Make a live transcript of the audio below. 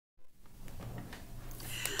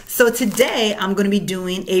So today I'm going to be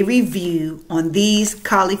doing a review on these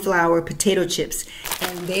cauliflower potato chips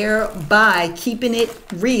and thereby keeping it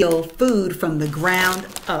real food from the ground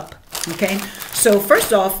up. Okay, so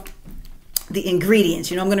first off, the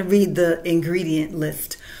ingredients. I'm going to read the ingredient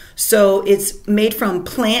list. So it's made from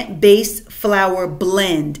plant-based flour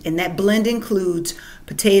blend, and that blend includes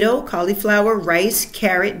potato, cauliflower, rice,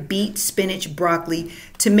 carrot, beet, spinach, broccoli,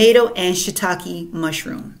 tomato, and shiitake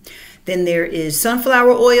mushroom. Then there is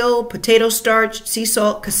sunflower oil, potato starch, sea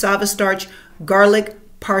salt, cassava starch, garlic,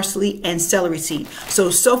 parsley, and celery seed. So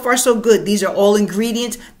far so good. These are all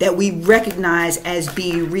ingredients that we recognize as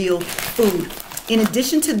being real food. In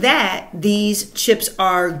addition to that, these chips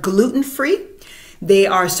are gluten-free. They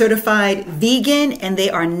are certified vegan, and they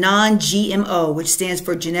are non-GMO, which stands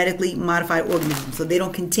for genetically modified organisms. So they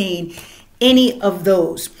don't contain any of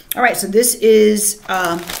those. All right, so this is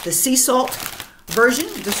the sea salt version.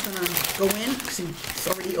 I'm just gonna go in because it's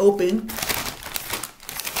already open.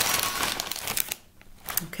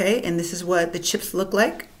 Okay, and this is what the chips look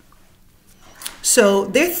like. So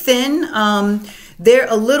they're thin. They're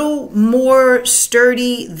a little more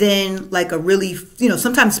sturdy than like a really,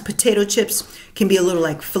 sometimes potato chips can be a little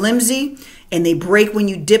like flimsy and they break when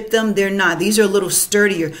you dip them. They're not. These are a little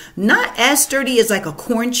sturdier. Not as sturdy as like a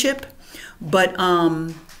corn chip, but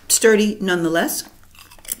sturdy nonetheless.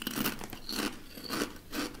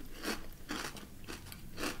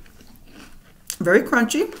 Very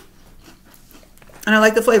crunchy. And I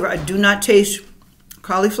like the flavor. I do not taste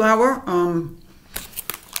cauliflower.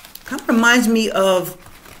 Kind of reminds me of,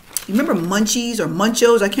 you remember Munchies or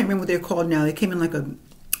Munchos? I can't remember what they're called now. They came in like a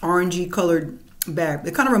orangey colored bag.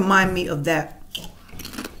 They kind of remind me of that.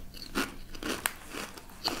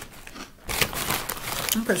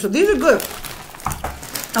 Okay, so these are good.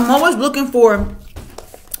 I'm always looking for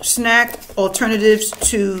snack alternatives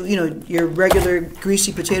to, your regular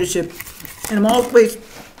greasy potato chip. And I'm always,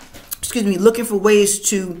 looking for ways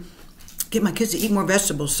to get my kids to eat more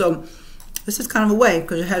vegetables. So this is kind of a way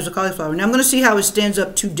because it has the cauliflower. Now I'm going to see how it stands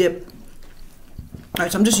up to dip. All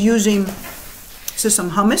right, so I'm just using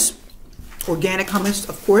some hummus, organic hummus,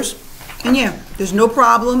 of course. And yeah, there's no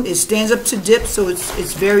problem. It stands up to dip, so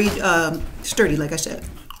it's very sturdy, like I said.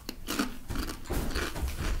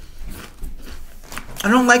 I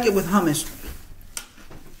don't like it with hummus.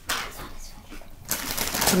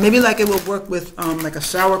 So maybe like it will work with like a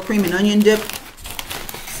sour cream and onion dip.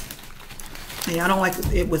 Yeah, I don't like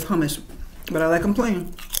it with hummus, but I like them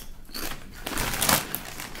plain.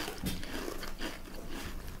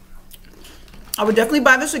 I would definitely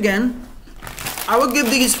buy this again. I would give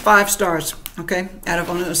these 5 stars, okay?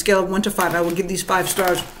 On a scale of 1 to 5, I would give these 5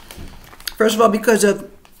 stars. First of all, because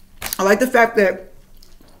I like the fact that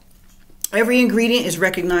every ingredient is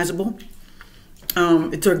recognizable.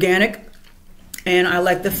 It's organic. And I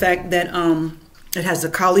like the fact that it has the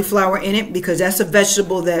cauliflower in it because that's a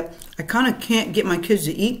vegetable that I kind of can't get my kids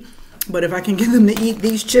to eat. But if I can get them to eat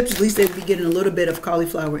these chips, at least they'd be getting a little bit of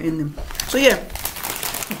cauliflower in them. So yeah,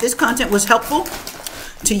 if this content was helpful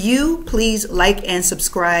to you, please like and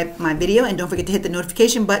subscribe my video. And don't forget to hit the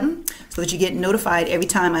notification button so that you get notified every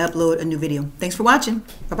time I upload a new video. Thanks for watching.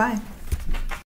 Bye-bye.